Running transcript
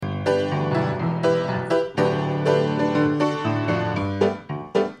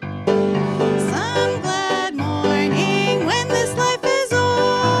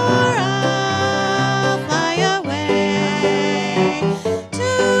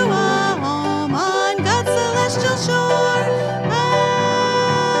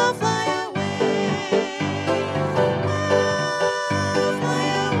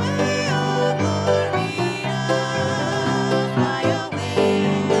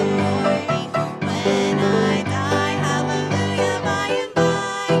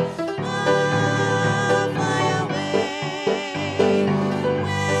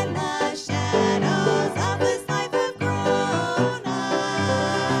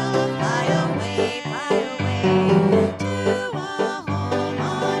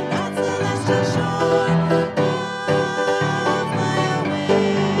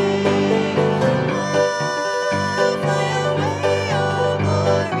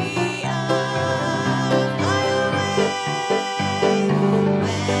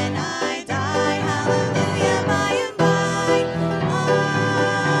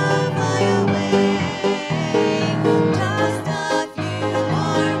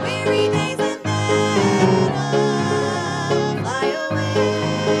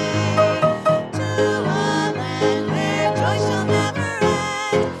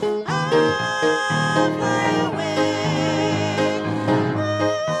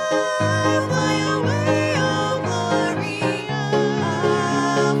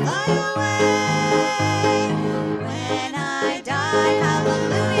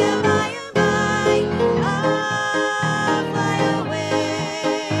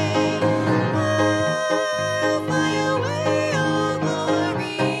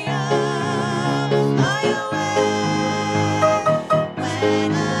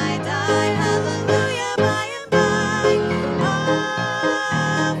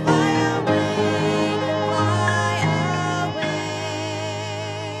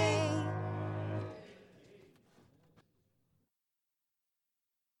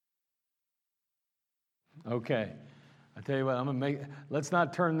Okay. I tell you what, let's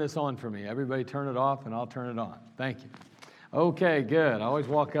not turn this on for me. Everybody turn it off and I'll turn it on. Thank you. Okay, good. I always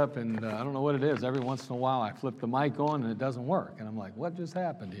walk up and I don't know what it is. Every once in a while I flip the mic on and it doesn't work. And I'm like, what just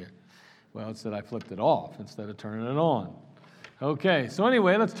happened here? Well, it's that I flipped it off instead of turning it on. Okay, so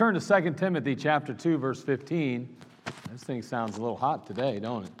anyway, let's turn to 2 Timothy chapter 2, verse 15. This thing sounds a little hot today,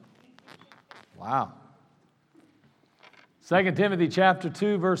 don't it? Wow. 2 Timothy chapter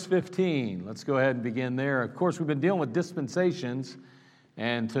 2, verse 15. Let's go ahead and begin there. Of course, we've been dealing with dispensations,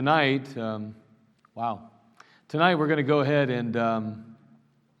 and tonight, tonight we're going to go ahead and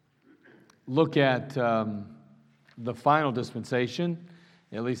look at the final dispensation.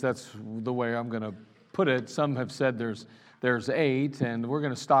 At least that's the way I'm going to put it. Some have said there's 8, and we're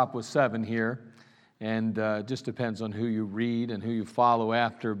going to stop with 7 here. And it just depends on who you read and who you follow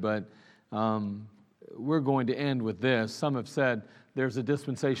after, but we're going to end with this. Some have said there's a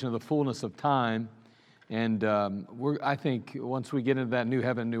dispensation of the fullness of time, and I think once we get into that new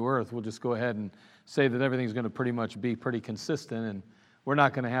heaven, new earth, we'll just go ahead and say that everything's going to pretty much be pretty consistent, and we're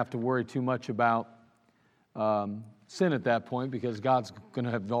not going to have to worry too much about sin at that point because God's going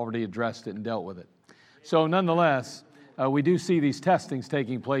to have already addressed it and dealt with it. So nonetheless, we do see these testings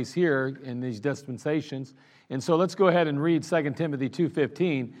taking place here in these dispensations. And so let's go ahead and read 2 Timothy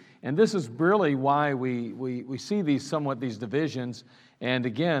 2:15. And this is really why we see these divisions. And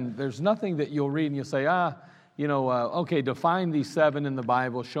again, there's nothing that you'll read and you'll say, okay, define these 7 in the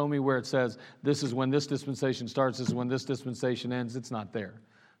Bible. Show me where it says this is when this dispensation starts, this is when this dispensation ends. It's not there.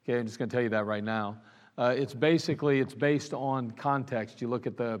 Okay, I'm just going to tell you that right now. It's based on context. You look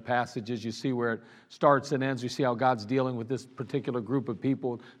at the passages, you see where it starts and ends, you see how God's dealing with this particular group of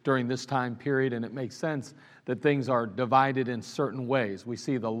people during this time period, and it makes sense that things are divided in certain ways. We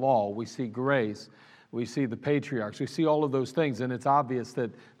see the law, we see grace, we see the patriarchs, we see all of those things, and it's obvious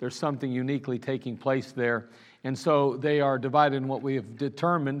that there's something uniquely taking place there. And so they are divided in what we have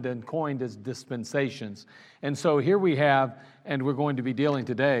determined and coined as dispensations. And so here we have, and we're going to be dealing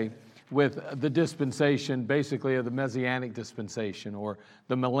today with the dispensation, basically, of the Messianic dispensation or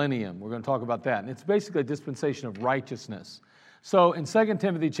the millennium. We're going to talk about that. And it's basically a dispensation of righteousness. So in 2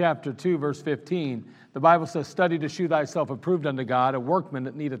 Timothy chapter 2, verse 15, the Bible says, "Study to shew thyself approved unto God, a workman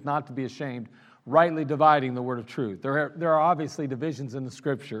that needeth not to be ashamed, rightly dividing the word of truth." There are obviously divisions in the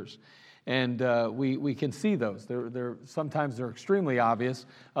Scriptures, and we can see those. Sometimes they're extremely obvious,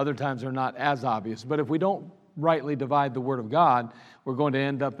 other times they're not as obvious. But if we don't rightly divide the Word of God, we're going to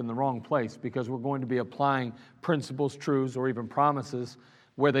end up in the wrong place because we're going to be applying principles, truths, or even promises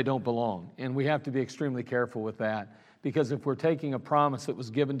where they don't belong. And we have to be extremely careful with that Because if we're taking a promise that was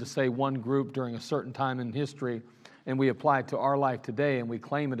given to, say, one group during a certain time in history, and we apply it to our life today, and we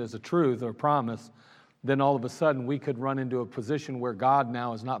claim it as a truth or promise, then all of a sudden we could run into a position where God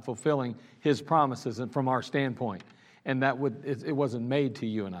now is not fulfilling His promises and from our standpoint. And it wasn't made to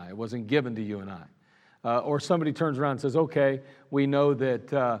you and I. It wasn't given to you and I. Or somebody turns around and says, okay, we know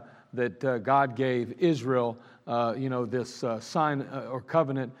that God gave Israel, this sign or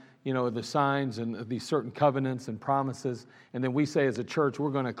covenant, the signs and these certain covenants and promises. And then we say as a church, we're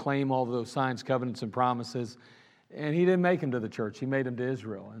going to claim all of those signs, covenants, and promises. And He didn't make them to the church. He made them to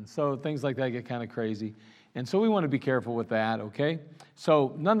Israel. And so things like that get kind of crazy. And so we want to be careful with that, okay?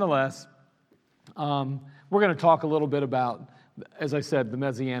 So nonetheless, we're going to talk a little bit about, as I said, the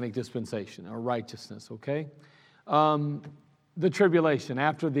Messianic dispensation or righteousness, okay? The tribulation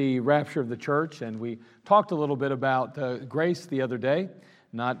after the rapture of the church. And we talked a little bit about grace the other day.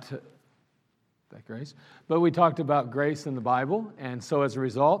 Not that grace, but we talked about grace in the Bible. And so as a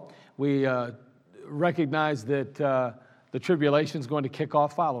result, we recognize that the tribulation is going to kick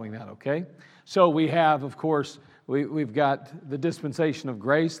off following that, okay? So we have, of course, we've got the dispensation of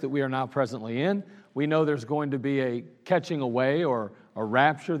grace that we are now presently in. We know there's going to be a catching away or a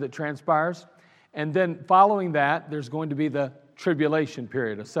rapture that transpires. And then following that, there's going to be the tribulation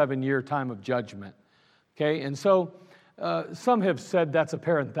period, a 7-year time of judgment, okay? And so some have said that's a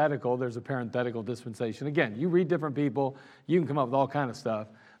parenthetical. There's a parenthetical dispensation. Again, you read different people, you can come up with all kind of stuff.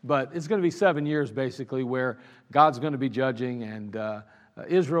 But it's going to be 7 years, basically, where God's going to be judging, and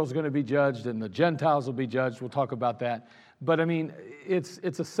Israel's going to be judged, and the Gentiles will be judged. We'll talk about that. But, I mean, it's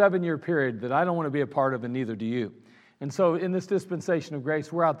a 7-year period that I don't want to be a part of, and neither do you. And so in this dispensation of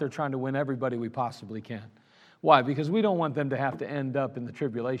grace, we're out there trying to win everybody we possibly can. Why? Because we don't want them to have to end up in the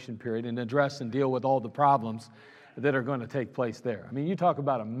tribulation period and address and deal with all the problems that are going to take place there. I mean, you talk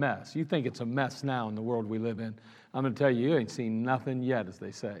about a mess. You think it's a mess now in the world we live in. I'm going to tell you, you ain't seen nothing yet, as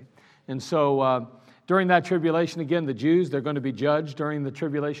they say. And so during that tribulation, again, the Jews, they're going to be judged during the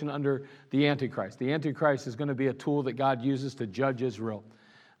tribulation under the Antichrist. The Antichrist is going to be a tool that God uses to judge Israel.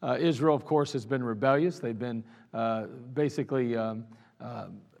 Israel, of course, has been rebellious. They've been basically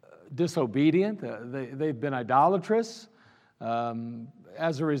disobedient. They've been idolatrous.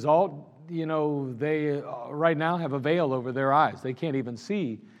 As a result, they right now have a veil over their eyes. They can't even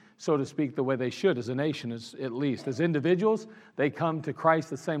see, so to speak, the way they should as a nation, at least. As individuals, they come to Christ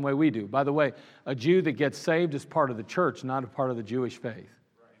the same way we do. By the way, a Jew that gets saved is part of the church, not a part of the Jewish faith.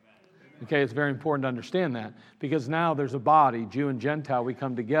 Okay, it's very important to understand that, because now there's a body, Jew and Gentile, we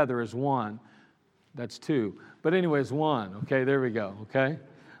come together as one. That's two. But anyways, one. Okay, there we go. Okay?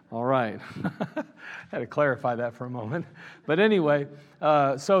 All right. Had to clarify that for a moment. But anyway,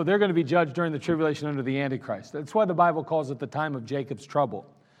 so they're going to be judged during the tribulation under the Antichrist. That's why the Bible calls it the time of Jacob's trouble.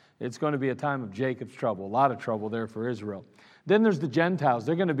 It's going to be a time of Jacob's trouble, a lot of trouble there for Israel. Then there's the Gentiles.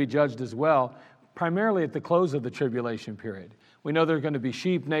 They're going to be judged as well, primarily at the close of the tribulation period. We know there are going to be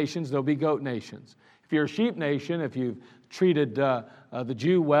sheep nations, there'll be goat nations. If you're a sheep nation, if you've treated the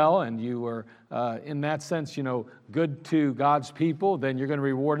Jew well and you were, in that sense, good to God's people, then you're going to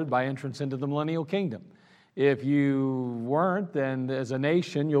be rewarded by entrance into the millennial kingdom. If you weren't, then as a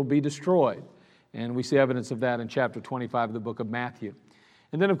nation, you'll be destroyed. And we see evidence of that in chapter 25 of the book of Matthew.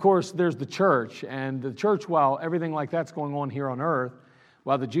 And then, of course, there's the church. And the church, while everything like that's going on here on earth,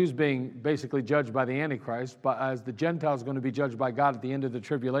 while the Jews being basically judged by the Antichrist, but as the Gentiles are going to be judged by God at the end of the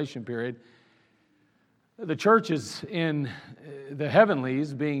tribulation period, the church is in the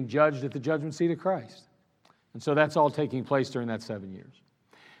heavenlies being judged at the judgment seat of Christ. And so that's all taking place during that 7 years.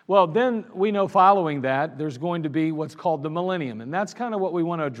 Well, then we know following that, there's going to be what's called the millennium. And that's kind of what we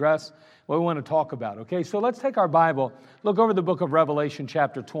want to address, what we want to talk about. Okay, so let's take our Bible, look over the book of Revelation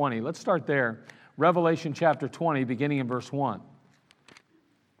chapter 20. Let's start there. Revelation chapter 20, beginning in verse 1.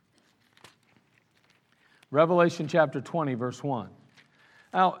 Revelation chapter 20, verse 1.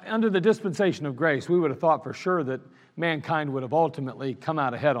 Now, under the dispensation of grace, we would have thought for sure that mankind would have ultimately come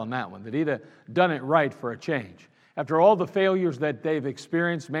out ahead on that one, that he'd have done it right for a change. After all the failures that they've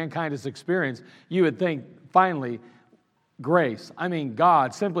experienced, mankind has experienced, you would think, finally, grace. I mean,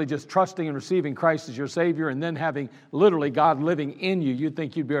 God, simply just trusting and receiving Christ as your Savior and then having literally God living in you, you'd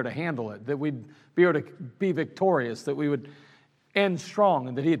think you'd be able to handle it, that we'd be able to be victorious, that we would end strong,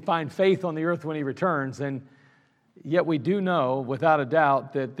 and that He'd find faith on the earth when He returns. And yet we do know, without a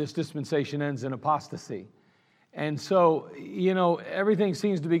doubt, that this dispensation ends in apostasy. And so, everything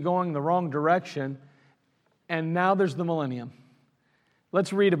seems to be going the wrong direction. And now there's the millennium.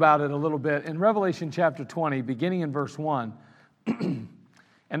 Let's read about it a little bit. In Revelation chapter 20, beginning in verse 1,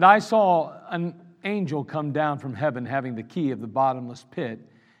 and I saw an angel come down from heaven having the key of the bottomless pit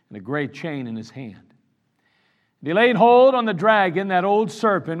and a great chain in his hand. He laid hold on the dragon, that old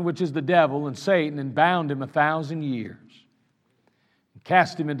serpent, which is the devil and Satan, and bound him 1,000 years. And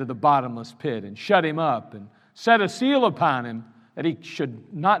cast him into the bottomless pit, and shut him up, and set a seal upon him, that he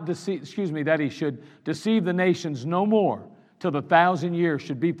should not deceive, that he should deceive the nations no more, till the 1,000 years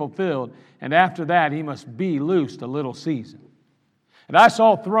should be fulfilled, and after that he must be loosed a little season. And I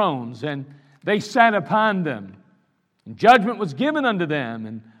saw thrones, and they sat upon them, and judgment was given unto them.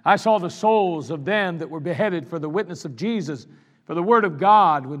 And I saw the souls of them that were beheaded for the witness of Jesus, for the word of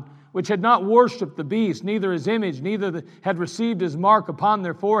God, which had not worshipped the beast, neither his image, neither had received his mark upon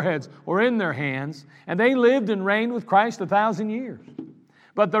their foreheads or in their hands. And they lived and reigned with Christ 1,000 years.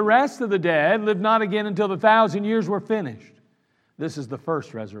 But the rest of the dead lived not again until the 1,000 years were finished. This is the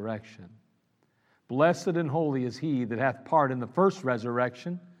first resurrection. Blessed and holy is he that hath part in the first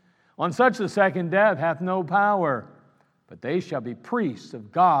resurrection. On such the second death hath no power, but they shall be priests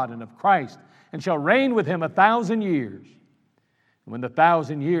of God and of Christ, and shall reign with him 1,000 years. And when the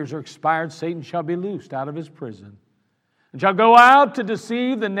 1,000 years are expired, Satan shall be loosed out of his prison, and shall go out to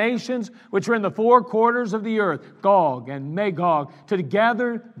deceive the nations which are in the four quarters of the earth, Gog and Magog, to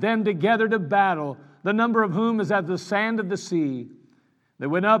gather them together to battle, the number of whom is as the sand of the sea. They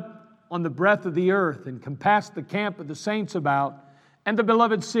went up on the breadth of the earth, and compassed the camp of the saints about, and the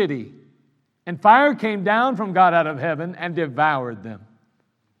beloved city. And fire came down from God out of heaven and devoured them.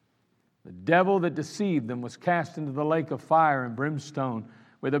 The devil that deceived them was cast into the lake of fire and brimstone,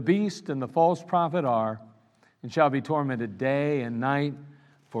 where the beast and the false prophet are, and shall be tormented day and night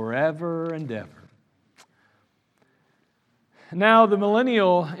forever and ever. Now,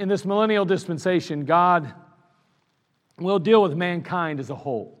 in this millennial dispensation, God will deal with mankind as a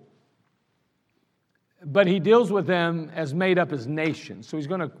whole. But he deals with them as made up as nations. So he's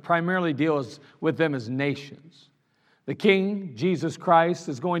going to primarily deal with them as nations. The King, Jesus Christ,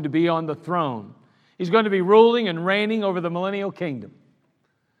 is going to be on the throne. He's going to be ruling and reigning over the millennial kingdom.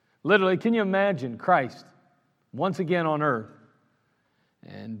 Literally, can you imagine Christ once again on earth?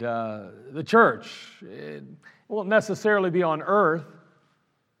 And the church, it won't necessarily be on earth,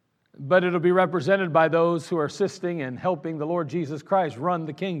 but it'll be represented by those who are assisting and helping the Lord Jesus Christ run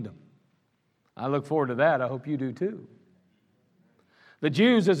the kingdom. I look forward to that. I hope you do too. The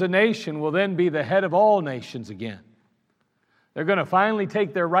Jews as a nation will then be the head of all nations again. They're going to finally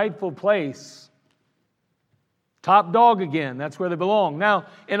take their rightful place. Top dog again. That's where they belong. Now,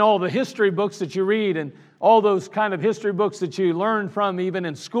 in all the history books that you read and all those kind of history books that you learn from even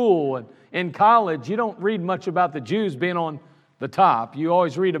in school and in college, you don't read much about the Jews being on the top. You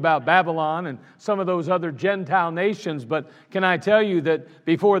always read about Babylon and some of those other Gentile nations, but can I tell you that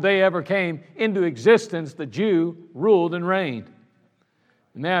before they ever came into existence, the Jew ruled and reigned.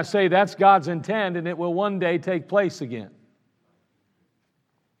 And may I say that's God's intent, and it will one day take place again.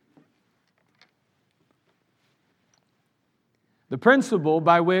 The principle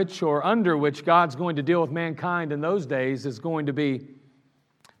by which or under which God's going to deal with mankind in those days is going to be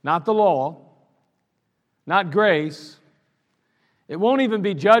not the law, not grace. It won't even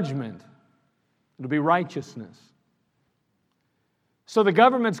be judgment. It'll be righteousness. So the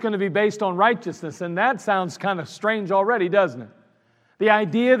government's going to be based on righteousness, and that sounds kind of strange already, doesn't it? The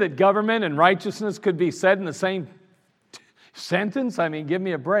idea that government and righteousness could be said in the same sentence, I mean, give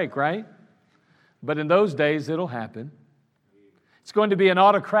me a break, right? But in those days, it'll happen. It's going to be an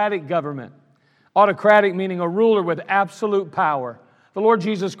autocratic government. Autocratic meaning a ruler with absolute power. The Lord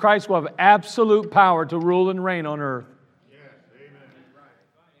Jesus Christ will have absolute power to rule and reign on earth.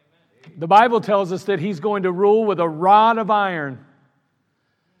 The Bible tells us that He's going to rule with a rod of iron.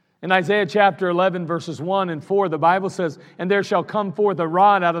 In Isaiah chapter 11, verses 1 and 4, the Bible says, "And there shall come forth a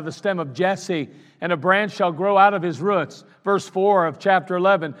rod out of the stem of Jesse, and a branch shall grow out of his roots." Verse 4 of chapter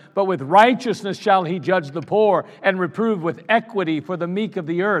 11, "But with righteousness shall he judge the poor, and reprove with equity for the meek of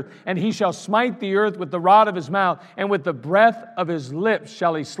the earth. And he shall smite the earth with the rod of his mouth, and with the breath of his lips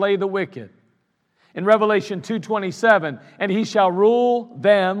shall he slay the wicked." In Revelation 2:27, "And he shall rule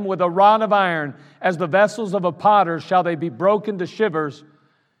them with a rod of iron, as the vessels of a potter shall they be broken to shivers,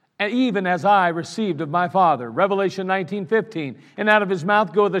 and even as I received of my Father." Revelation 19:15, "And out of his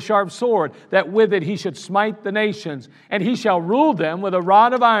mouth goeth a sharp sword, that with it he should smite the nations. And he shall rule them with a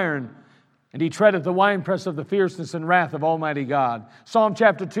rod of iron, and he treadeth the winepress of the fierceness and wrath of Almighty God." Psalm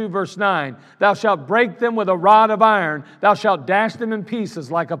chapter 2, verse 9, "Thou shalt break them with a rod of iron, thou shalt dash them in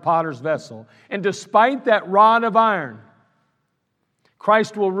pieces like a potter's vessel." And despite that rod of iron,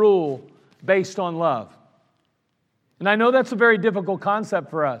 Christ will rule based on love. And I know that's a very difficult concept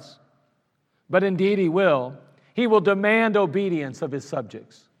for us, but indeed He will. He will demand obedience of His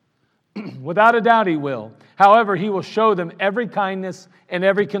subjects. Without a doubt He will. However, He will show them every kindness and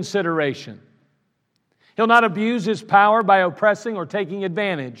every consideration. He'll not abuse His power by oppressing or taking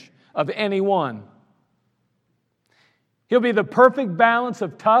advantage of anyone. He'll be the perfect balance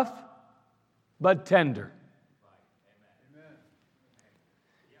of tough but tender.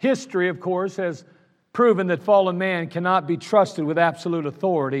 History, of course, has proven that fallen man cannot be trusted with absolute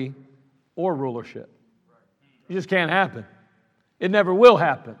authority or rulership. It just can't happen. It never will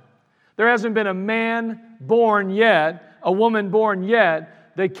happen. There hasn't been a man born yet, a woman born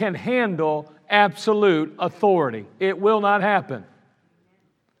yet, that can handle absolute authority. It will not happen.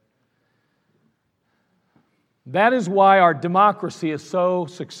 That is why our democracy is so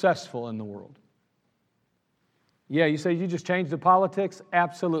successful in the world. Yeah, you say you just changed the politics?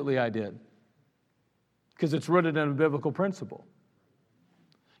 Absolutely I did. Because it's rooted in a biblical principle.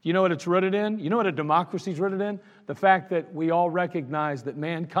 You know what it's rooted in? You know what a democracy is rooted in? The fact that we all recognize that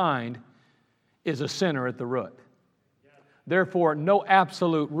mankind is a sinner at the root. Therefore, no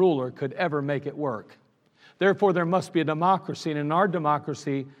absolute ruler could ever make it work. Therefore, there must be a democracy. And in our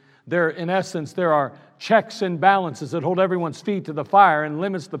democracy, in essence, there are checks and balances that hold everyone's feet to the fire and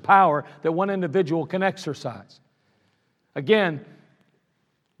limits the power that one individual can exercise. Again,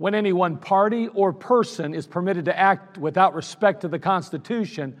 when any one party or person is permitted to act without respect to the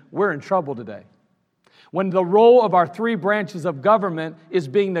Constitution, we're in trouble today. When the role of our three branches of government is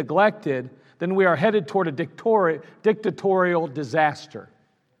being neglected, then we are headed toward a dictatorial disaster.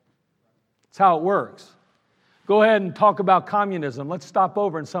 That's how it works. Go ahead and talk about communism. Let's stop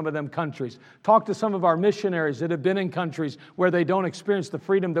over in some of them countries. Talk to some of our missionaries that have been in countries where they don't experience the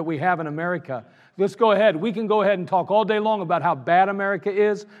freedom that we have in America. Let's go ahead. We can go ahead and talk all day long about how bad America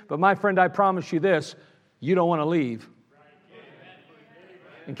is, but my friend, I promise you this, you don't want to leave.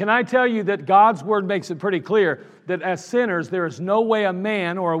 And can I tell you that God's Word makes it pretty clear that as sinners, there is no way a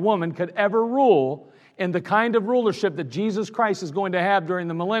man or a woman could ever rule in the kind of rulership that Jesus Christ is going to have during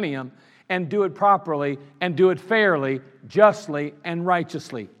the millennium and do it properly and do it fairly, justly, and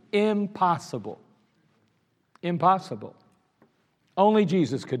righteously. Impossible. Impossible. Only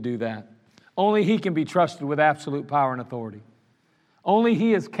Jesus could do that. Only He can be trusted with absolute power and authority. Only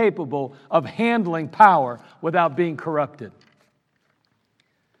He is capable of handling power without being corrupted.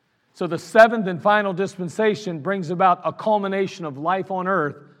 So the seventh and final dispensation brings about a culmination of life on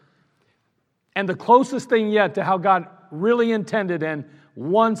earth, and the closest thing yet to how God really intended and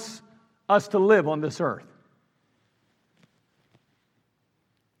wants us to live on this earth.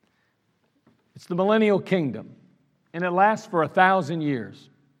 It's the millennial kingdom, and it lasts for 1,000 years.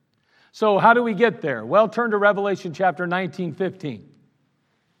 So how do we get there? Well, turn to Revelation chapter 19:15.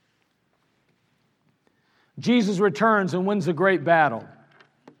 Jesus returns and wins a great battle.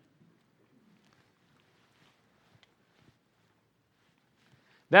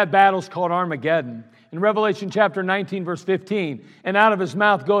 That battle's called Armageddon. In Revelation chapter 19, verse 15, and out of his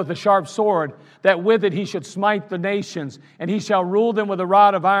mouth goeth a sharp sword, that with it he should smite the nations, and he shall rule them with a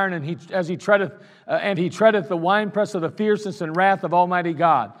rod of iron, and he treadeth the winepress of the fierceness and wrath of Almighty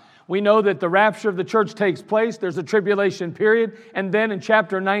God. We know that the rapture of the church takes place. There's a tribulation period. And then in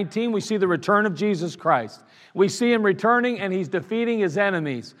chapter 19, we see the return of Jesus Christ. We see Him returning, and He's defeating His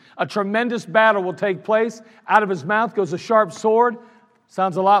enemies. A tremendous battle will take place. Out of His mouth goes a sharp sword.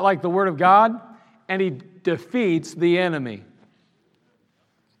 Sounds a lot like the Word of God. And He defeats the enemy.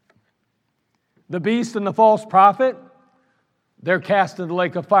 The beast and the false prophet, they're cast into the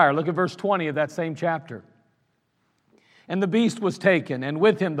lake of fire. Look at verse 20 of that same chapter. And the beast was taken, and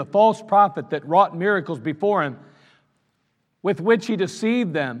with him the false prophet that wrought miracles before him, with which he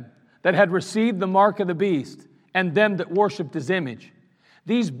deceived them that had received the mark of the beast, and them that worshipped his image.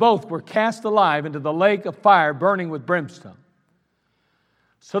 These both were cast alive into the lake of fire burning with brimstone.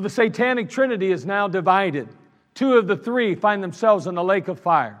 So the satanic trinity is now divided. Two of the three find themselves in the lake of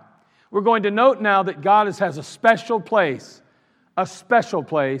fire. We're going to note now that God has a special place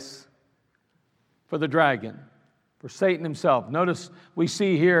for the dragon, for Satan himself. Notice we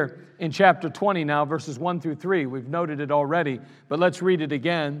see here in chapter 20 now, verses 1 through 3. We've noted it already, but let's read it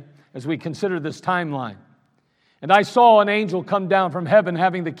again as we consider this timeline. And I saw an angel come down from heaven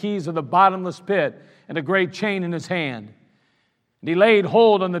having the keys of the bottomless pit and a great chain in his hand. And he laid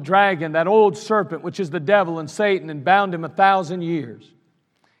hold on the dragon, that old serpent, which is the devil and Satan, and bound him 1,000 years.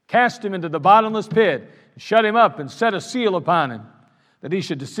 Cast him into the bottomless pit, and shut him up, and set a seal upon him, that he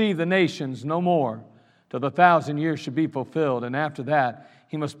should deceive the nations no more, till the 1,000 years should be fulfilled. And after that,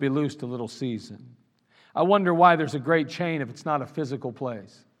 he must be loosed a little season. I wonder why there's a great chain if it's not a physical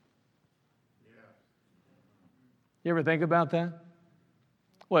place. You ever think about that?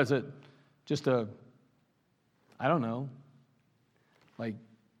 What is it? Just I don't know. Like,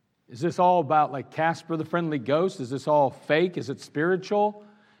 is this all about like Casper the Friendly Ghost? Is this all fake? Is it spiritual?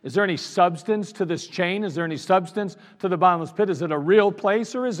 Is there any substance to this chain? Is there any substance to the bottomless pit? Is it a real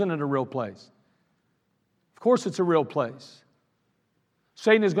place or isn't it a real place? Of course it's a real place.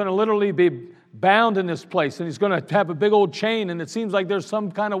 Satan is going to literally be bound in this place, and he's going to have a big old chain, and it seems like there's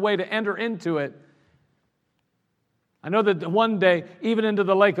some kind of way to enter into it. I know that one day, even into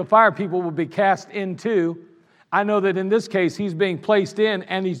the lake of fire, people will be cast into. I know that in this case, he's being placed in,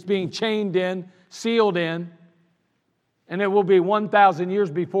 and he's being chained in, sealed in, and it will be 1,000 years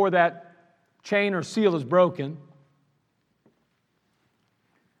before that chain or seal is broken.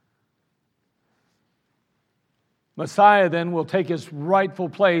 Messiah then will take his rightful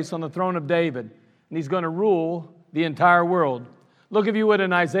place on the throne of David, and he's going to rule the entire world. Look, if you would,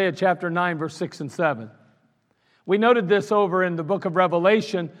 in Isaiah chapter 9, verse 6 and 7. We noted this over in the book of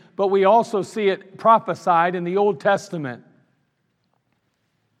Revelation, but we also see it prophesied in the Old Testament.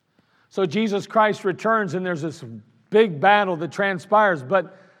 So Jesus Christ returns, and there's this big battle that transpires,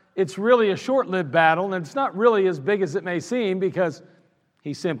 but it's really a short-lived battle, and it's not really as big as it may seem because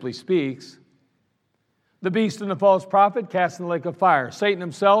he simply speaks. The beast and the false prophet cast in the lake of fire. Satan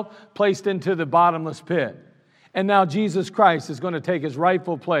himself placed into the bottomless pit. And now Jesus Christ is going to take his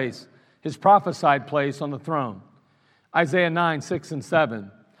rightful place, his prophesied place on the throne. Isaiah 9, 6 and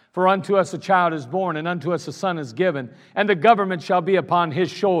 7. For unto us a child is born, and unto us a son is given, and the government shall be upon his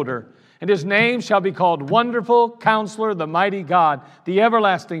shoulder. And his name shall be called Wonderful Counselor, the Mighty God, the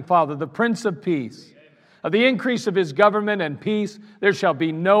Everlasting Father, the Prince of Peace. Of the increase of his government and peace, there shall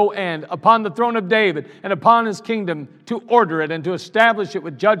be no end upon the throne of David and upon his kingdom, to order it and to establish it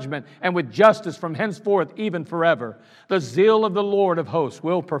with judgment and with justice from henceforth even forever. The zeal of the Lord of hosts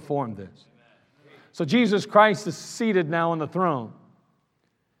will perform this. So Jesus Christ is seated now on the throne.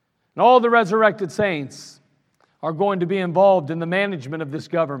 And all the resurrected saints are going to be involved in the management of this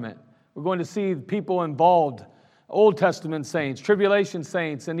government. We're going to see people involved, Old Testament saints, tribulation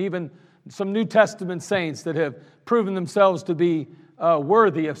saints, and even some New Testament saints that have proven themselves to be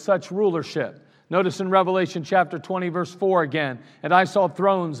worthy of such rulership. Notice in Revelation chapter 20, verse 4 again, and I saw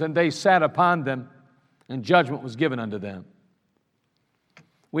thrones, and they sat upon them, and judgment was given unto them.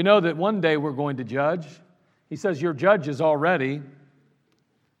 We know that one day we're going to judge. He says, you're judges already.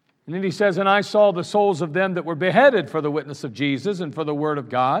 And then he says, and I saw the souls of them that were beheaded for the witness of Jesus and for the word of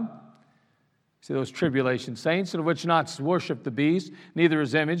God. See those tribulation saints, in which not worshipped the beast, neither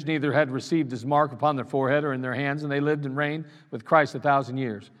his image, neither had received his mark upon their forehead or in their hands, and they lived and reigned with Christ 1,000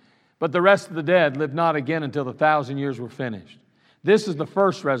 years. But the rest of the dead lived not again until the 1,000 years were finished. This is the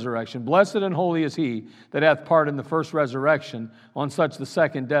first resurrection. Blessed and holy is he that hath part in the first resurrection. On such the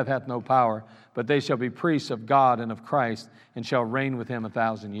second death hath no power, but they shall be priests of God and of Christ, and shall reign with him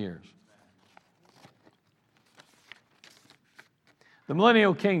 1,000 years. The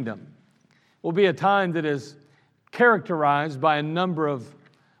millennial kingdom will be a time that is characterized by a number of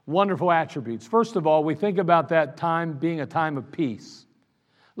wonderful attributes. First of all, we think about that time being a time of peace.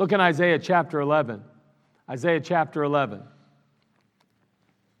 Look in Isaiah chapter 11. Isaiah chapter 11.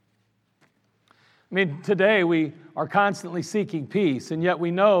 I mean, today we are constantly seeking peace, and yet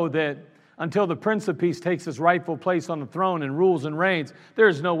we know that until the Prince of Peace takes his rightful place on the throne and rules and reigns, there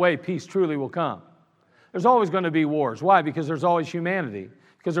is no way peace truly will come. There's always going to be wars. Why? Because there's always humanity.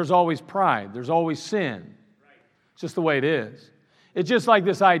 Because there's always pride. There's always sin. It's just the way it is. It's just like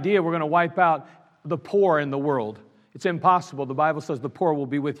this idea we're going to wipe out the poor in the world. It's impossible. The Bible says the poor will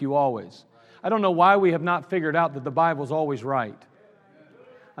be with you always. I don't know why we have not figured out that the Bible's always right.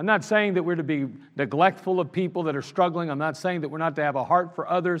 I'm not saying that we're to be neglectful of people that are struggling. I'm not saying that we're not to have a heart for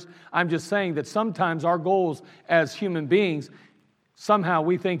others. I'm just saying that sometimes our goals as human beings, somehow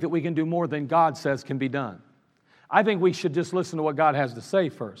we think that we can do more than God says can be done. I think we should just listen to what God has to say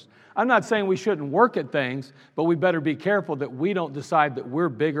first. I'm not saying we shouldn't work at things, but we better be careful that we don't decide that we're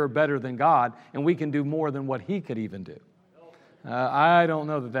bigger, better than God, and we can do more than what He could even do. I don't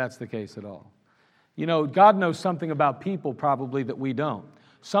know that that's the case at all. You know, God knows something about people probably that we don't.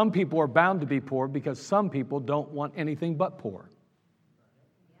 Some people are bound to be poor because some people don't want anything but poor.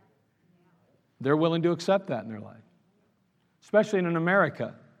 They're willing to accept that in their life. Especially in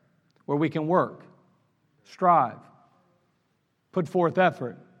America, where we can work, strive, put forth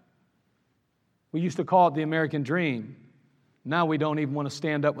effort. We used to call it the American dream. Now we don't even want to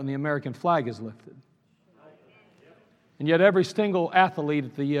stand up when the American flag is lifted. And yet every single athlete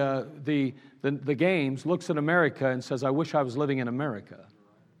at the games looks at America and says, I wish I was living in America.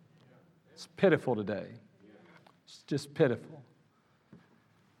 It's pitiful today. It's just pitiful.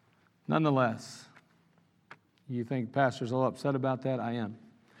 Nonetheless, you think pastor's a little upset about that? I am.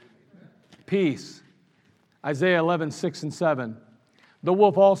 Peace. Isaiah 11, 6 and 7. The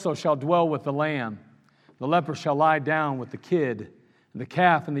wolf also shall dwell with the lamb. The leper shall lie down with the kid. And the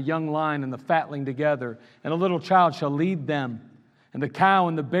calf and the young lion and the fatling together, and a little child shall lead them. And the cow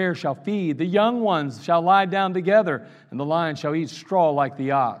and the bear shall feed. The young ones shall lie down together, and the lion shall eat straw like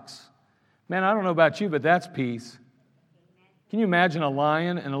the ox. Man, I don't know about you, but that's peace. Can you imagine a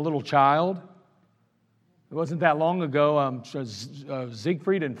lion and a little child? It wasn't that long ago,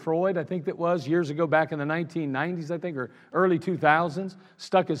 Siegfried and Freud, I think that was, years ago, back in the 1990s, I think, or early 2000s,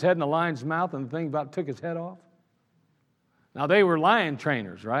 stuck his head in a lion's mouth, and the thing about took his head off. Now, they were lion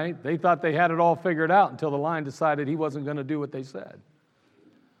trainers, right? They thought they had it all figured out until the lion decided he wasn't going to do what they said.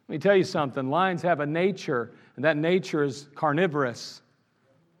 Let me tell you something. Lions have a nature, and that nature is carnivorous.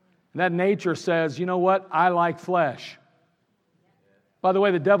 And that nature says, you know what? I like flesh. By the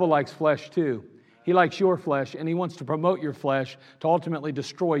way, the devil likes flesh too. He likes your flesh, and he wants to promote your flesh to ultimately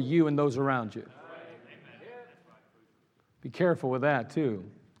destroy you and those around you. Be careful with that too.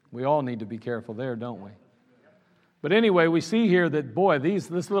 We all need to be careful there, don't we? But anyway, we see here that, boy, this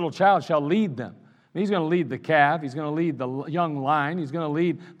little child shall lead them. He's going to lead the calf. He's going to lead the young lion. He's going to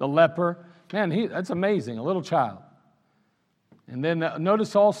lead the leper. Man, that's amazing, a little child. And then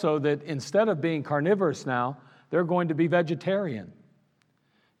notice also that instead of being carnivorous now, they're going to be vegetarian.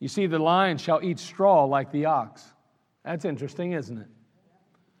 You see, the lion shall eat straw like the ox. That's interesting, isn't it?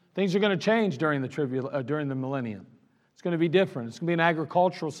 Things are going to change during the millennium. It's going to be different. It's going to be an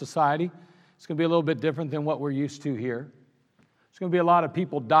agricultural society. It's going to be a little bit different than what we're used to here. There's going to be a lot of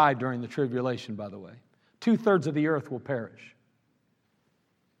people die during the tribulation, by the way. 2/3 of the earth will perish.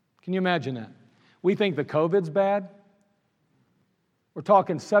 Can you imagine that? We think the COVID's bad. We're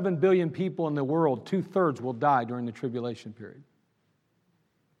talking 7 billion people in the world. 2/3 will die during the tribulation period.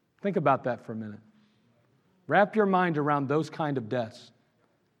 Think about that for a minute. Wrap your mind around those kind of deaths.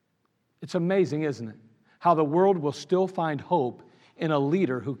 It's amazing, isn't it? How the world will still find hope in a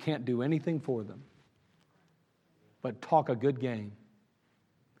leader who can't do anything for them but talk a good game.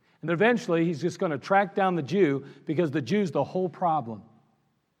 And eventually he's just going to track down the Jew, because the Jew's the whole problem.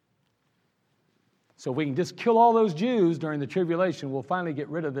 So if we can just kill all those Jews during the tribulation, we'll finally get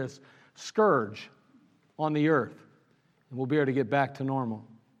rid of this scourge on the earth, and we'll be able to get back to normal.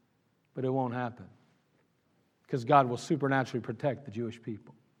 But it won't happen, because God will supernaturally protect the Jewish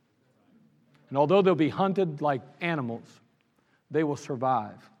people. And although they'll be hunted like animals, they will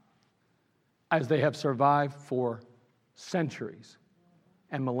survive, as they have survived for centuries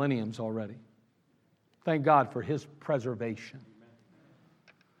and millenniums already. Thank God for His preservation.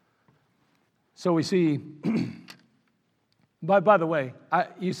 So we see, by the way,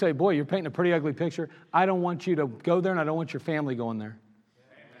 you say, boy, you're painting a pretty ugly picture. I don't want you to go there, and I don't want your family going there.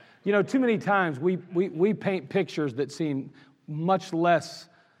 You know, too many times we paint pictures that seem much less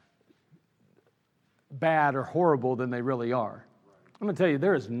bad or horrible than they really are. I'm going to tell you,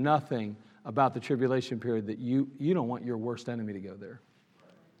 there is nothing about the tribulation period that you don't want your worst enemy to go there.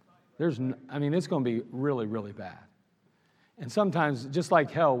 It's going to be really, really bad. And sometimes, just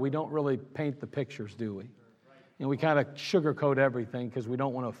like hell, we don't really paint the pictures, do we? And we kind of sugarcoat everything because we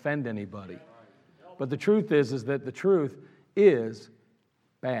don't want to offend anybody. But the truth is that the truth is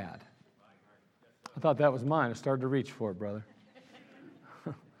bad. I thought that was mine. I started to reach for it, brother.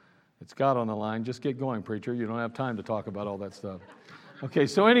 It's God on the line. Just get going, preacher. You don't have time to talk about all that stuff. Okay,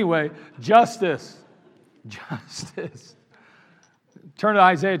 so anyway, justice. Justice. Turn to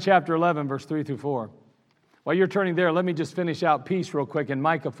Isaiah chapter 11, verse 3 through 4. While you're turning there, let me just finish out peace real quick in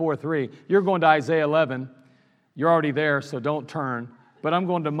Micah 4:3. You're going to Isaiah 11. You're already there, so don't turn. But I'm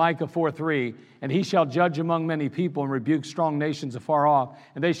going to Micah 4:3. And he shall judge among many people and rebuke strong nations afar off.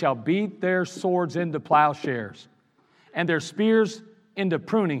 And they shall beat their swords into plowshares and their spears into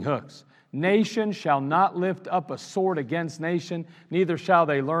pruning hooks. Nation shall not lift up a sword against nation, neither shall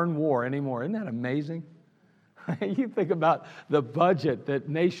they learn war anymore. Isn't that amazing? You think about the budget that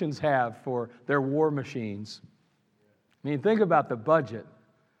nations have for their war machines. I mean, think about the budget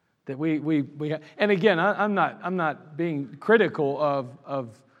that we have. And again, I'm not being critical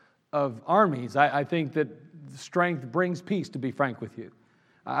of armies. I think that strength brings peace, to be frank with you.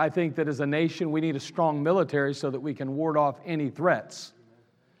 I think that as a nation, we need a strong military so that we can ward off any threats,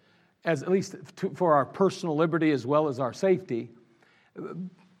 at least for our personal liberty as well as our safety.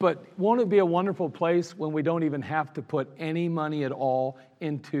 But won't it be a wonderful place when we don't even have to put any money at all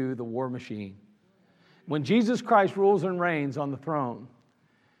into the war machine? When Jesus Christ rules and reigns on the throne,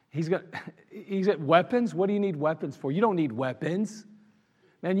 He's got weapons. What do you need weapons for? You don't need weapons.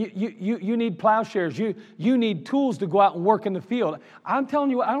 Man, you need plowshares. You need tools to go out and work in the field. I'm telling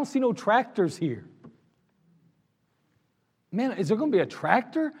you, I don't see no tractors here. Man, is there going to be a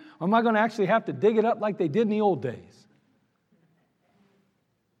tractor? Or am I going to actually have to dig it up like they did in the old days?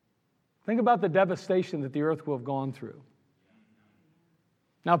 Think about the devastation that the earth will have gone through.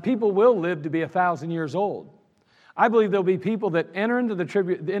 Now, people will live to be 1,000 years old. I believe there'll be people that enter into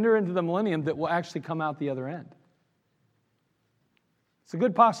the millennium that will actually come out the other end. It's a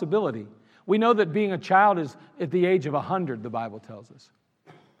good possibility. We know that being a child is at the age of 100, the Bible tells us.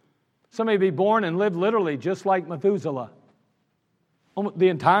 Somebody be born and live literally just like Methuselah the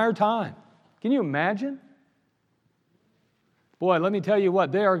entire time. Can you imagine? Boy, let me tell you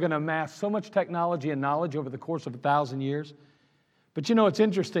what, they are going to amass so much technology and knowledge over the course of 1,000 years. But you know, it's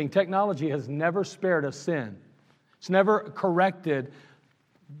interesting. Technology has never spared a sin. It's never corrected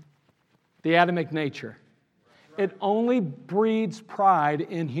the Adamic nature. It only breeds pride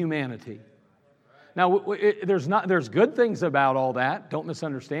in humanity. Now, there's good things about all that. Don't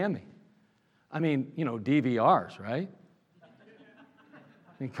misunderstand me. I mean, you know, DVRs, right?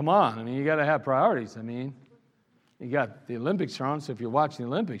 I mean, come on. I mean, you got to have priorities. I mean, you got the Olympics are on, so if you're watching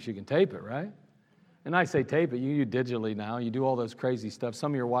the Olympics, you can tape it, right? And I say tape it. You do digitally now. You do all those crazy stuff.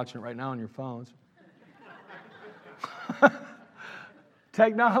 Some of you are watching it right now on your phones.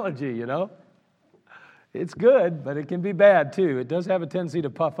 Technology, you know. It's good, but it can be bad too. It does have a tendency to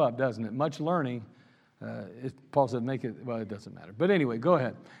puff up, doesn't it? Much learning. Paul said make it, well, it doesn't matter. But anyway, go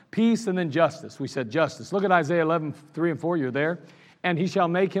ahead. Peace and then justice. We said justice. Look at Isaiah 11, 3 and 4. You're there. And he shall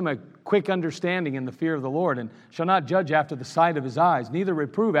make him a quick understanding in the fear of the Lord, and shall not judge after the sight of his eyes, neither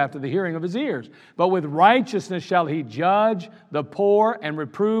reprove after the hearing of his ears. But with righteousness shall he judge the poor, and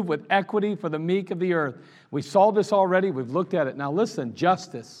reprove with equity for the meek of the earth. We saw this already. We've looked at it. Now listen,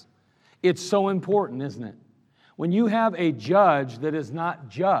 justice. It's so important, isn't it? When you have a judge that is not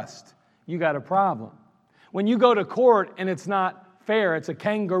just, you got a problem. When you go to court and it's not fair, it's a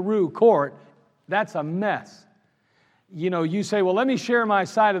kangaroo court, that's a mess. You know, you say, well, let me share my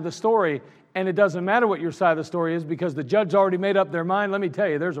side of the story, and it doesn't matter what your side of the story is because the judge already made up their mind. Let me tell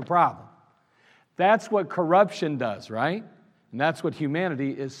you, there's a problem. That's what corruption does, right? And that's what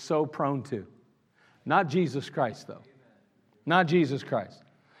humanity is so prone to. Not Jesus Christ, though. Not Jesus Christ.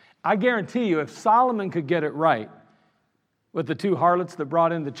 I guarantee you, if Solomon could get it right with the two harlots that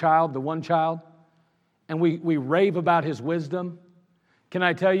brought in the one child, and we rave about his wisdom, can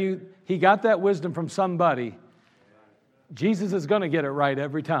I tell you, he got that wisdom from somebody. Jesus is going to get it right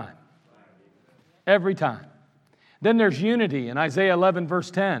every time. Every time. Then there's unity in Isaiah 11,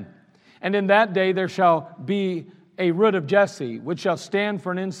 verse 10. And in that day there shall be a root of Jesse, which shall stand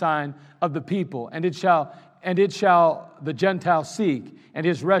for an ensign of the people, and it shall the Gentiles seek, and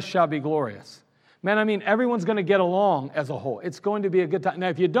his rest shall be glorious. Man, I mean, everyone's going to get along as a whole. It's going to be a good time. Now,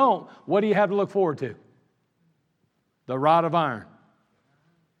 if you don't, what do you have to look forward to? The rod of iron.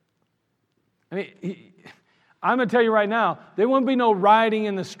 I mean, I'm going to tell you right now, there won't be no rioting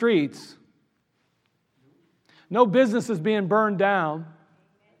in the streets. No businesses being burned down.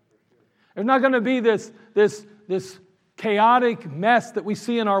 There's not going to be this chaotic mess that we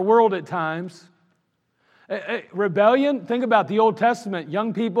see in our world at times. Rebellion, think about the Old Testament.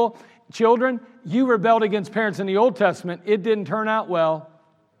 Young people, children, you rebelled against parents in the Old Testament. It didn't turn out well.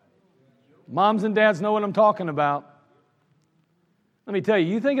 Moms and dads know what I'm talking about. Let me tell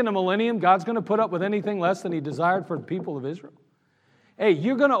you, you think in the millennium God's going to put up with anything less than he desired for the people of Israel? Hey,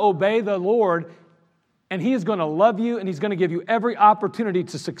 you're going to obey the Lord, and he is going to love you, and he's going to give you every opportunity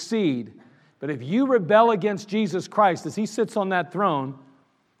to succeed. But if you rebel against Jesus Christ as he sits on that throne,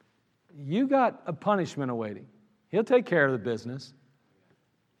 you got a punishment awaiting. He'll take care of the business.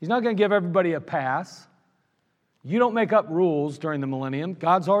 He's not going to give everybody a pass. You don't make up rules during the millennium.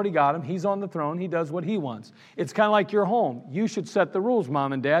 God's already got them. He's on the throne. He does what he wants. It's kind of like your home. You should set the rules,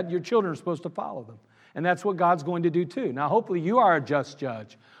 mom and dad. Your children are supposed to follow them. And that's what God's going to do too. Now, hopefully you are a just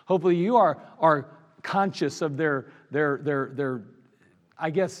judge. Hopefully you are conscious of their I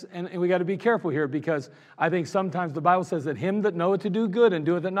guess, and we got to be careful here because I think sometimes the Bible says that him that knoweth to do good and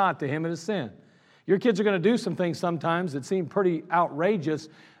doeth it not, to him it is sin. Your kids are going to do some things sometimes that seem pretty outrageous,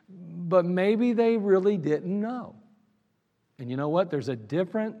 but maybe they really didn't know. And you know what? There's a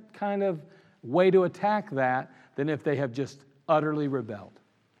different kind of way to attack that than if they have just utterly rebelled.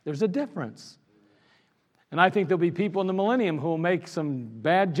 There's a difference. And I think there'll be people in the millennium who will make some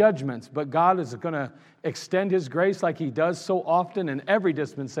bad judgments, but God is going to extend his grace like he does so often in every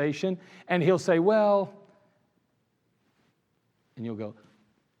dispensation, and he'll say, well, and you'll go,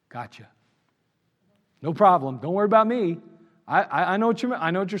 gotcha. No problem. Don't worry about me. I know what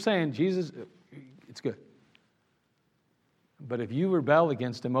you're saying. Jesus, it's good. But if you rebel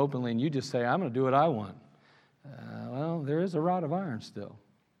against him openly and you just say, I'm going to do what I want, well, there is a rod of iron still.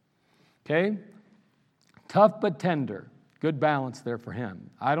 Okay? Tough but tender. Good balance there for him.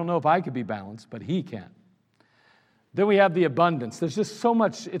 I don't know if I could be balanced, but he can. Then we have the abundance. There's just so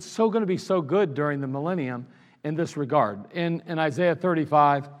much. It's so going to be so good during the millennium. in this regard. In Isaiah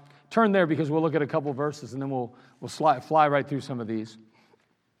 35, turn there because we'll look at a couple verses and then we'll fly right through some of these.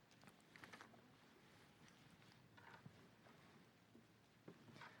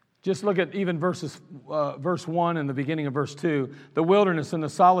 Just look at even verse 1 and the beginning of verse 2. The wilderness and the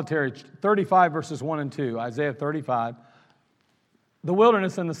solitary, 35 verses 1 and 2, Isaiah 35. The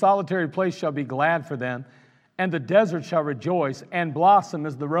wilderness and the solitary place shall be glad for them, and the desert shall rejoice and blossom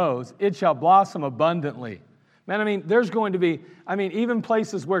as the rose. It shall blossom abundantly. Man, there's going to be, even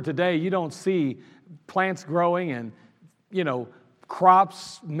places where today you don't see plants growing and,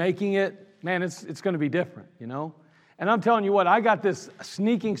 crops making it, man, it's going to be different, And I'm telling you what, I got this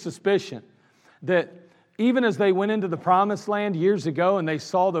sneaking suspicion that even as they went into the promised land years ago and they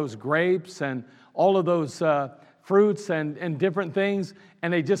saw those grapes and all of those fruits and different things,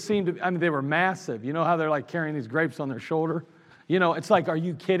 and they just seemed to, they were massive. You know how they're like carrying these grapes on their shoulder? It's like, are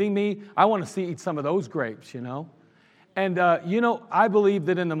you kidding me? I want to eat some of those grapes, And, I believe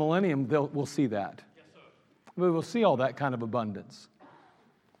that in the millennium, we'll see that. Yes, sir. We will see all that kind of abundance.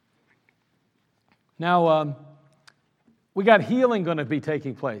 Now, we got healing going to be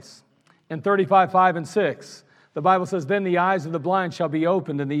taking place. In 35, 5, and 6, the Bible says, Then the eyes of the blind shall be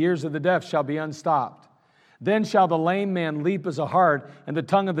opened, and the ears of the deaf shall be unstopped. Then shall the lame man leap as a hart, and the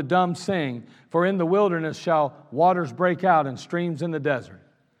tongue of the dumb sing. For in the wilderness shall waters break out, and streams in the desert.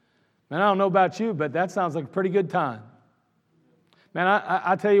 Man, I don't know about you, but that sounds like a pretty good time. Man,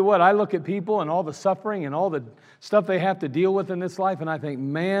 I tell you what, I look at people and all the suffering and all the stuff they have to deal with in this life, and I think,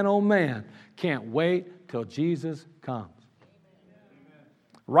 man, oh man, can't wait till Jesus comes.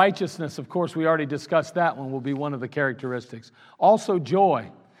 Righteousness, of course, we already discussed that one, will be one of the characteristics. Also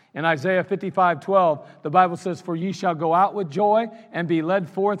joy. In Isaiah 55:12, the Bible says, For ye shall go out with joy and be led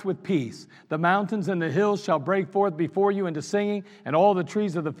forth with peace. The mountains and the hills shall break forth before you into singing, and all the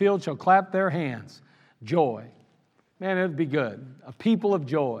trees of the field shall clap their hands. Joy. Man, it'd be good. A people of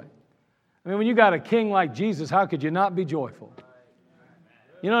joy. When you got a king like Jesus, how could you not be joyful?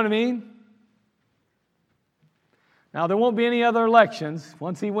 You know what I mean? Now, there won't be any other elections.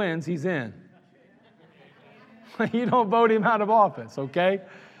 Once he wins, he's in. You don't vote him out of office, okay?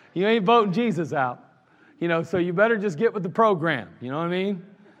 You ain't voting Jesus out. So you better just get with the program. You know what I mean?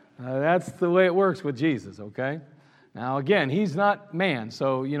 That's the way it works with Jesus, okay? Now, again, he's not man,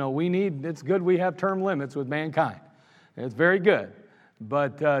 so, it's good we have term limits with mankind. It's very good.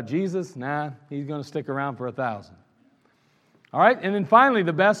 But Jesus, he's going to stick around for 1,000. All right, and then finally,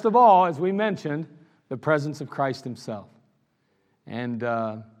 the best of all, as we mentioned, the presence of Christ himself. And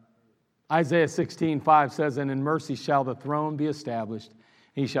Isaiah 16:5 says, And in mercy shall the throne be established.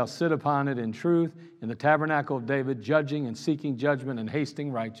 He shall sit upon it in truth, in the tabernacle of David, judging and seeking judgment and hasting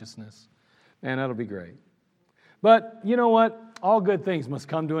righteousness. Man, that'll be great. But you know what? All good things must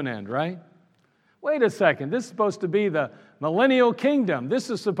come to an end, right? Wait a second. This is supposed to be the millennial kingdom. This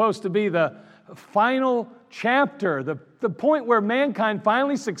is supposed to be the final chapter, the point where mankind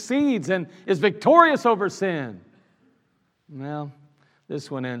finally succeeds and is victorious over sin. Well, this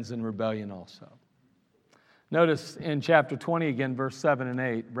one ends in rebellion also. Notice in chapter 20 again, verse 7 and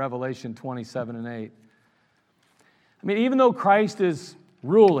 8, Revelation 27 and 8. Even though Christ is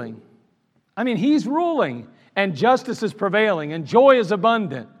ruling, he's ruling, and justice is prevailing, and joy is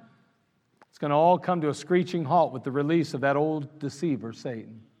abundant. It's going to all come to a screeching halt with the release of that old deceiver,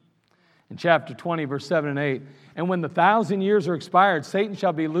 Satan. In chapter 20, verse 7 and 8, And when the 1,000 years are expired, Satan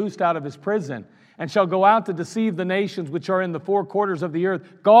shall be loosed out of his prison, and shall go out to deceive the nations which are in the four quarters of the earth,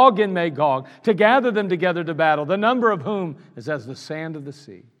 Gog and Magog, to gather them together to battle, the number of whom is as the sand of the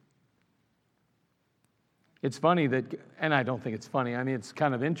sea. It's funny that, and I don't think it's funny, it's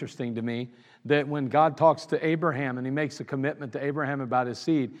kind of interesting to me, that when God talks to Abraham and he makes a commitment to Abraham about his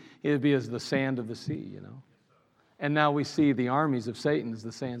seed, it would be as the sand of the sea, And now we see the armies of Satan as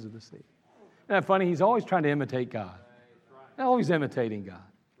the sands of the sea. Isn't that funny? He's always trying to imitate God. Always imitating God.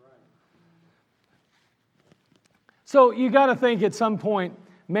 So you got to think at some point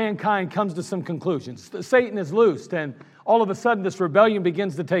mankind comes to some conclusions. Satan is loosed and all of a sudden this rebellion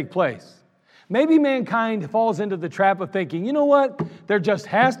begins to take place. Maybe mankind falls into the trap of thinking, you know what? There just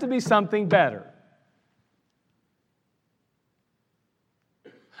has to be something better.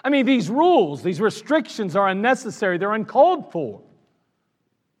 These rules, these restrictions are unnecessary. They're uncalled for.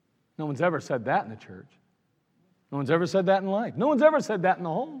 No one's ever said that in the church. No one's ever said that in life. No one's ever said that in the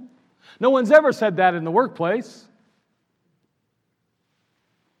home. No one's ever said that in the workplace.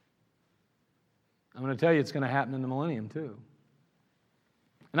 I'm going to tell you it's going to happen in the millennium too.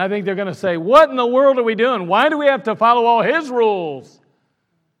 And I think they're going to say, what in the world are we doing? Why do we have to follow all his rules?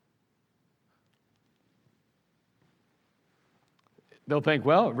 They'll think,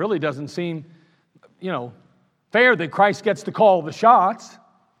 well, it really doesn't seem, fair that Christ gets to call the shots.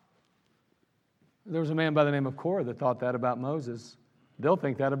 There was a man by the name of Korah that thought that about Moses. They'll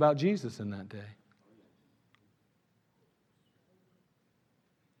think that about Jesus in that day.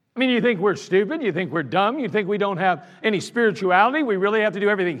 I mean, you think we're stupid? You think we're dumb? You think we don't have any spirituality? We really have to do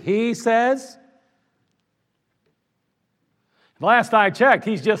everything He says? Last I checked,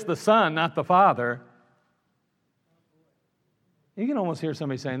 He's just the Son, not the Father. You can almost hear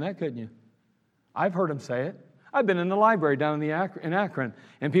somebody saying that, couldn't you? I've heard Him say it. I've been in the library down in Akron,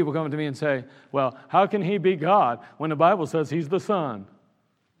 and people come to me and say, well, how can He be God when the Bible says He's the Son?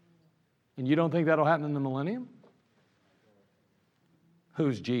 And you don't think that'll happen in the millennium?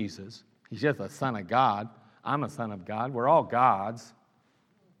 Who's Jesus? He's just a son of God. I'm a son of God. We're all gods.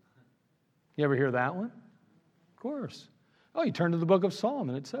 You ever hear that one? Of course. Oh, you turn to the book of Psalm,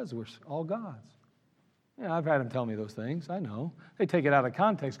 and it says we're all gods. Yeah, I've had them tell me those things. I know. They take it out of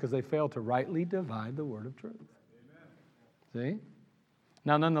context because they fail to rightly divide the word of truth. Amen. See?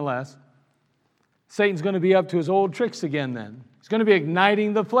 Now, nonetheless, Satan's going to be up to his old tricks again then. He's going to be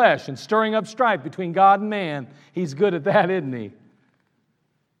igniting the flesh and stirring up strife between God and man. He's good at that, isn't he?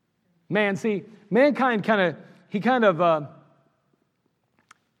 Man, see, mankind he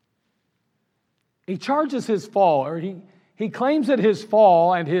charges his fall, or he claims that his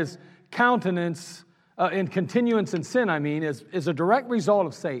fall and his countenance and continuance in sin, is a direct result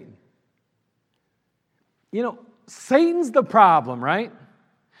of Satan. You know, Satan's the problem, right?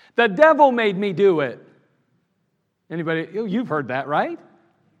 The devil made me do it. Anybody, you've heard that, right?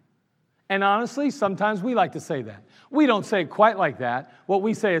 And honestly, sometimes we like to say that. We don't say it quite like that. What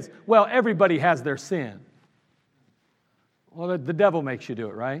we say is, well, everybody has their sin. Well, the devil makes you do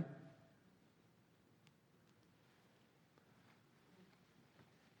it, right?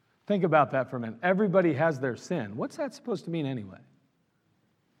 Think about that for a minute. Everybody has their sin. What's that supposed to mean anyway?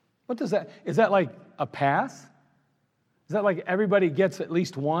 What does that, is that like a pass? Is that like everybody gets at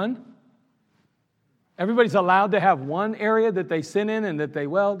least one? Everybody's allowed to have one area that they sin in and that they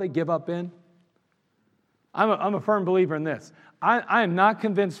give up in? I'm a firm believer in this. I am not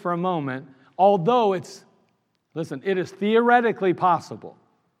convinced for a moment, although it is theoretically possible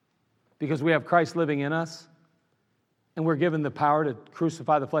because we have Christ living in us and we're given the power to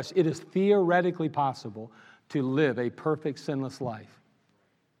crucify the flesh. It is theoretically possible to live a perfect, sinless life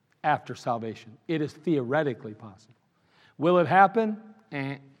after salvation. It is theoretically possible. Will it happen?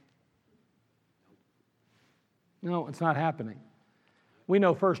 No, it's not happening. We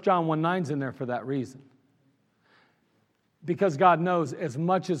know 1 John 1:9's in there for that reason. Because God knows as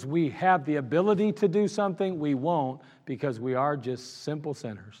much as we have the ability to do something, we won't because we are just simple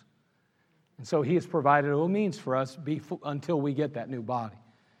sinners. And so He has provided a means for us until we get that new body.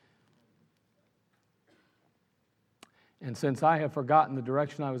 And since I have forgotten the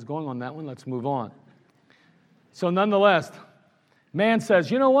direction I was going on that one, let's move on. So nonetheless, man says,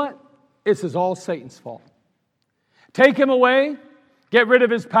 you know what? This is all Satan's fault. Take him away, get rid of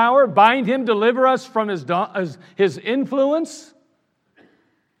his power, bind him, deliver us from his influence.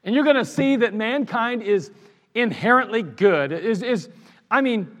 And you're going to see that mankind is inherently good,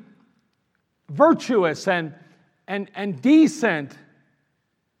 virtuous and decent,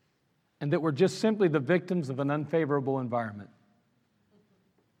 and that we're just simply the victims of an unfavorable environment.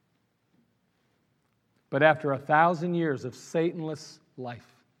 But after 1,000 years of Satanless life,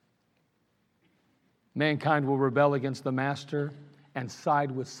 mankind will rebel against the Master and side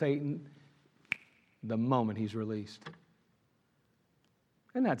with Satan the moment he's released.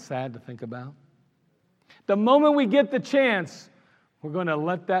 Isn't that sad to think about? The moment we get the chance, we're going to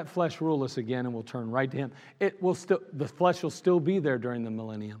let that flesh rule us again and we'll turn right to Him. The flesh will still be there during the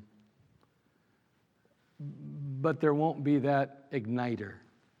millennium. But there won't be that igniter.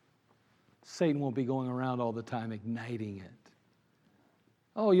 Satan won't be going around all the time igniting it.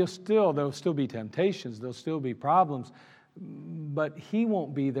 Oh, there'll still be temptations, there'll still be problems, but he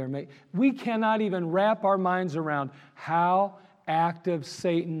won't be there. We cannot even wrap our minds around how active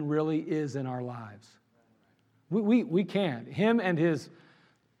Satan really is in our lives. We can't. Him and his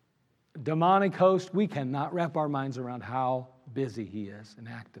demonic host, we cannot wrap our minds around how busy he is and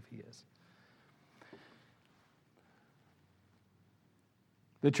active he is.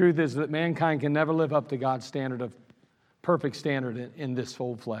 The truth is that mankind can never live up to God's perfect standard in this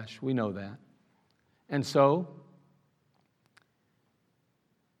whole flesh. We know that. And so,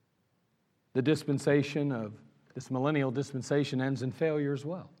 this millennial dispensation ends in failure as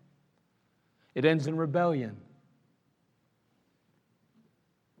well. It ends in rebellion.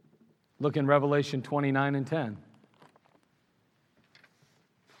 Look in Revelation 29 and 10.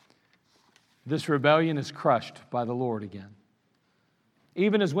 This rebellion is crushed by the Lord again.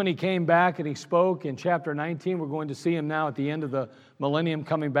 Even as when he came back and he spoke in chapter 19, we're going to see him now at the end of the millennium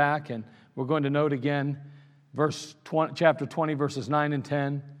coming back, and we're going to note again chapter 20, verses 9 and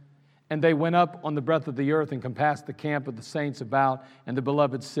 10. And they went up on the breadth of the earth and compassed the camp of the saints about and the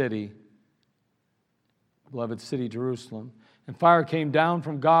beloved city Jerusalem. And fire came down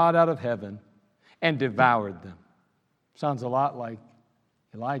from God out of heaven and devoured them. Sounds a lot like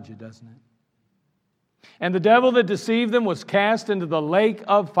Elijah, doesn't it? And the devil that deceived them was cast into the lake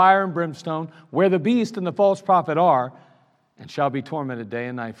of fire and brimstone, where the beast and the false prophet are, and shall be tormented day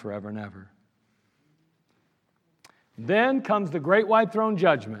and night forever and ever. Then comes the great white throne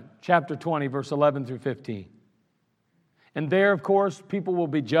judgment, chapter 20, verse 11 through 15. And there, of course, people will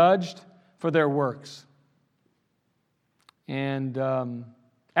be judged for their works. And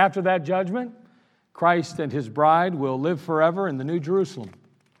after that judgment, Christ and his bride will live forever in the New Jerusalem.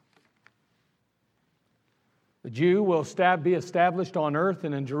 The Jew will be established on earth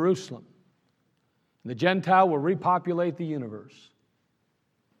and in Jerusalem. And the Gentile will repopulate the universe.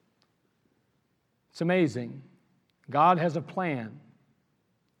 It's amazing. God has a plan,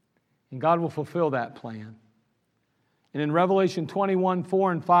 and God will fulfill that plan. And in Revelation 21,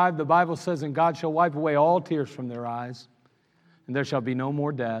 4 and 5, the Bible says, "And God shall wipe away all tears from their eyes, and there shall be no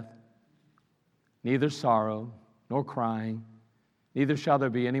more death, neither sorrow, nor crying, neither shall there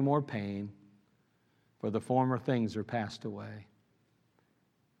be any more pain, for the former things are passed away."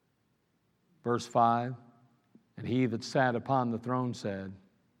 Verse 5, "And he that sat upon the throne said,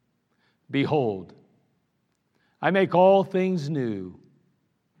 Behold, I make all things new.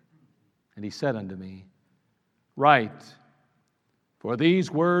 And he said unto me, Write, for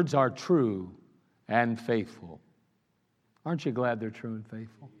these words are true and faithful." Aren't you glad they're true and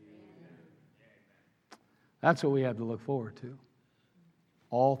faithful? That's what we have to look forward to.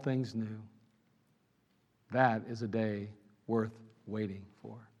 All things new. That is a day worth waiting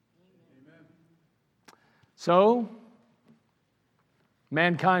for. Amen. So,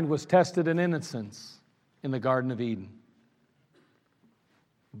 mankind was tested in innocence in the Garden of Eden.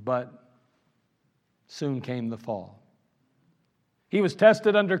 But soon came the fall. He was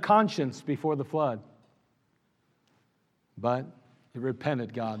tested under conscience before the flood. But he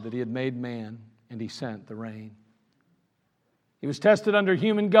repented God that he had made man, and he sent the rain. He was tested under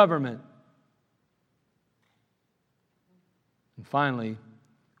human government. And finally,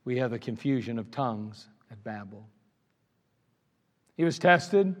 we have the confusion of tongues at Babel. He was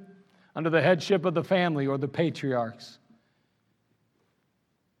tested under the headship of the family or the patriarchs.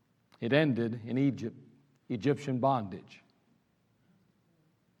 It ended in Egyptian bondage.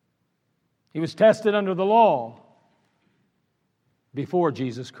 He was tested under the law before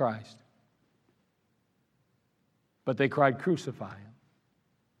Jesus Christ. But they cried, "Crucify him."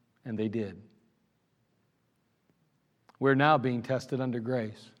 And they did. We're now being tested under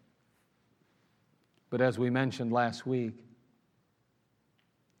grace. But as we mentioned last week,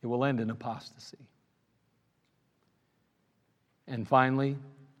 it will end in apostasy. And finally,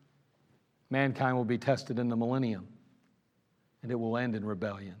 mankind will be tested in the millennium, and it will end in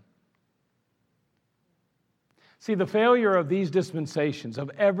rebellion. See, the failure of these dispensations, of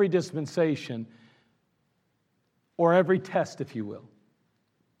every dispensation, or every test, if you will,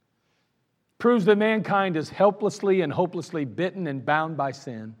 proves that mankind is helplessly and hopelessly bitten and bound by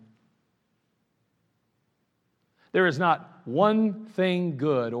sin. There is not one thing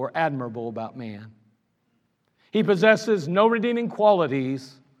good or admirable about man. He possesses no redeeming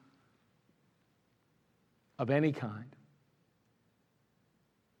qualities of any kind.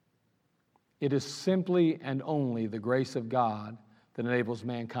 It is simply and only the grace of God that enables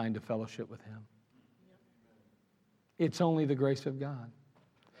mankind to fellowship with him. It's only the grace of God.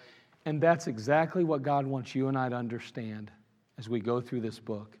 And that's exactly what God wants you and I to understand as we go through this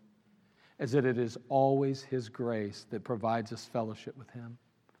book, is that it is always his grace that provides us fellowship with him.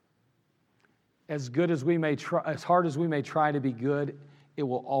 As good as we may try, as hard as we may try to be good, it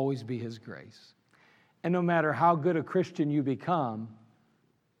will always be his grace. And no matter how good a Christian you become,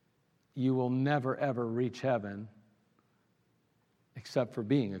 you will never, ever reach heaven except for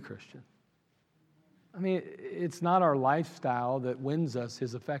being a Christian. I mean, it's not our lifestyle that wins us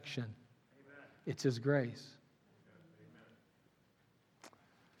his affection. Amen. It's his grace. Amen.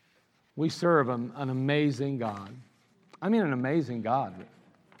 We serve an amazing God. I mean, an amazing God.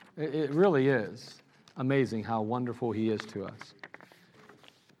 It really is amazing how wonderful he is to us.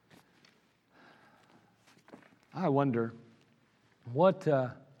 I wonder, what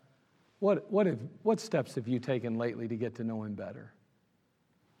steps have you taken lately to get to know him better?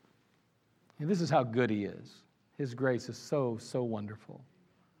 And this is how good he is. His grace is so, so wonderful.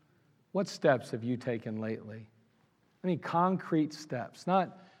 What steps have you taken lately I mean, concrete steps,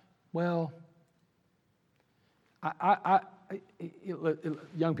 not, well,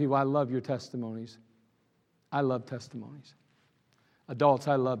 young people, I love your testimonies. I love testimonies. Adults,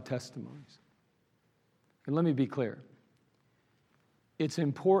 I love testimonies. And let me be clear. It's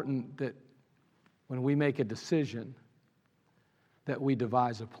important that when we make a decision, that we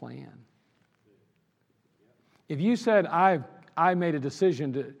devise a plan. If you said, I made a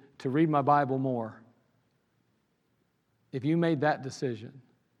decision to read my Bible more, if you made that decision,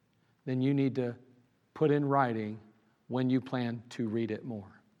 then you need to put in writing when you plan to read it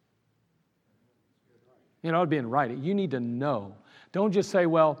more. You know, it'd be in writing. You need to know. Don't just say,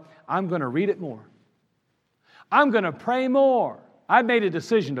 well, I'm going to read it more. I'm going to pray more. I've made a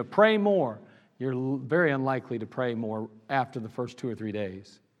decision to pray more. You're very unlikely to pray more after the first 2 or 3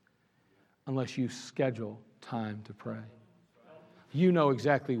 days unless you schedule time to pray. You know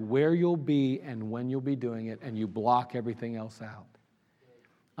exactly where you'll be and when you'll be doing it, and you block everything else out.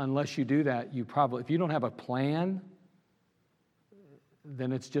 Unless you do that, you probably, if you don't have a plan,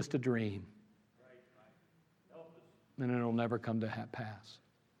 then it's just a dream. And it'll never come to pass.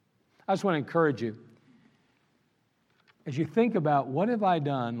 I just want to encourage you, as you think about what have I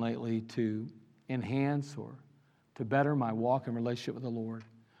done lately to enhance or to better my walk and relationship with the Lord,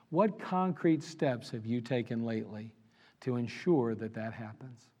 what concrete steps have you taken lately to ensure that that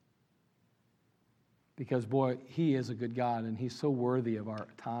happens? Because, boy, He is a good God, and He's so worthy of our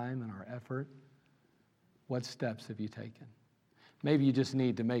time and our effort. What steps have you taken? Maybe you just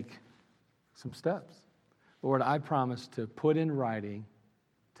need to make some steps. Lord, I promise to put in writing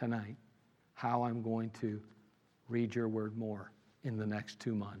tonight how I'm going to read your word more in the next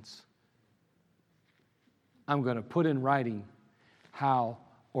 2 months. I'm going to put in writing how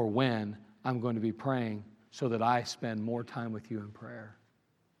or when I'm going to be praying so that I spend more time with you in prayer.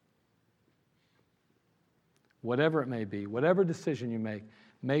 Whatever it may be, whatever decision you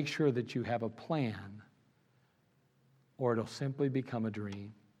make sure that you have a plan, or it'll simply become a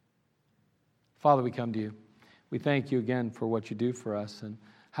dream. Father, we come to you. We thank you again for what you do for us and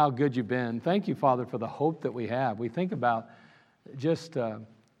how good you've been. Thank you, Father, for the hope that we have. We think about just the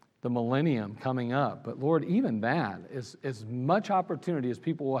millennium coming up. But Lord, even that is as much opportunity as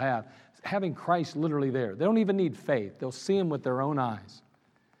people will have, having Christ literally there. They don't even need faith. They'll see Him with their own eyes.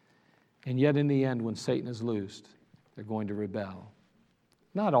 And yet in the end, when Satan is loosed, they're going to rebel.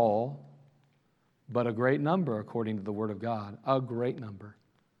 Not all, but a great number, according to the Word of God. A great number.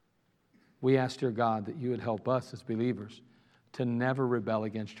 We ask, dear God, that you would help us as believers to never rebel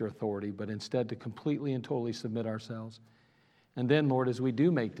against your authority, but instead to completely and totally submit ourselves. And then, Lord, as we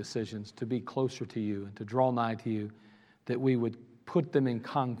do make decisions to be closer to you and to draw nigh to you, that we would put them in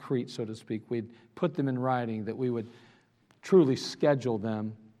concrete, so to speak. We'd put them in writing, that we would truly schedule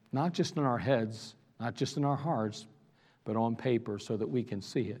them, not just in our heads, not just in our hearts, but on paper so that we can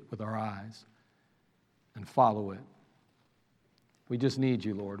see it with our eyes and follow it. We just need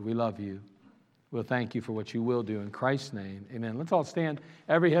you, Lord. We love you. We'll thank you for what you will do in Christ's name. Amen. Let's all stand,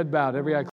 every head bowed, every eye closed.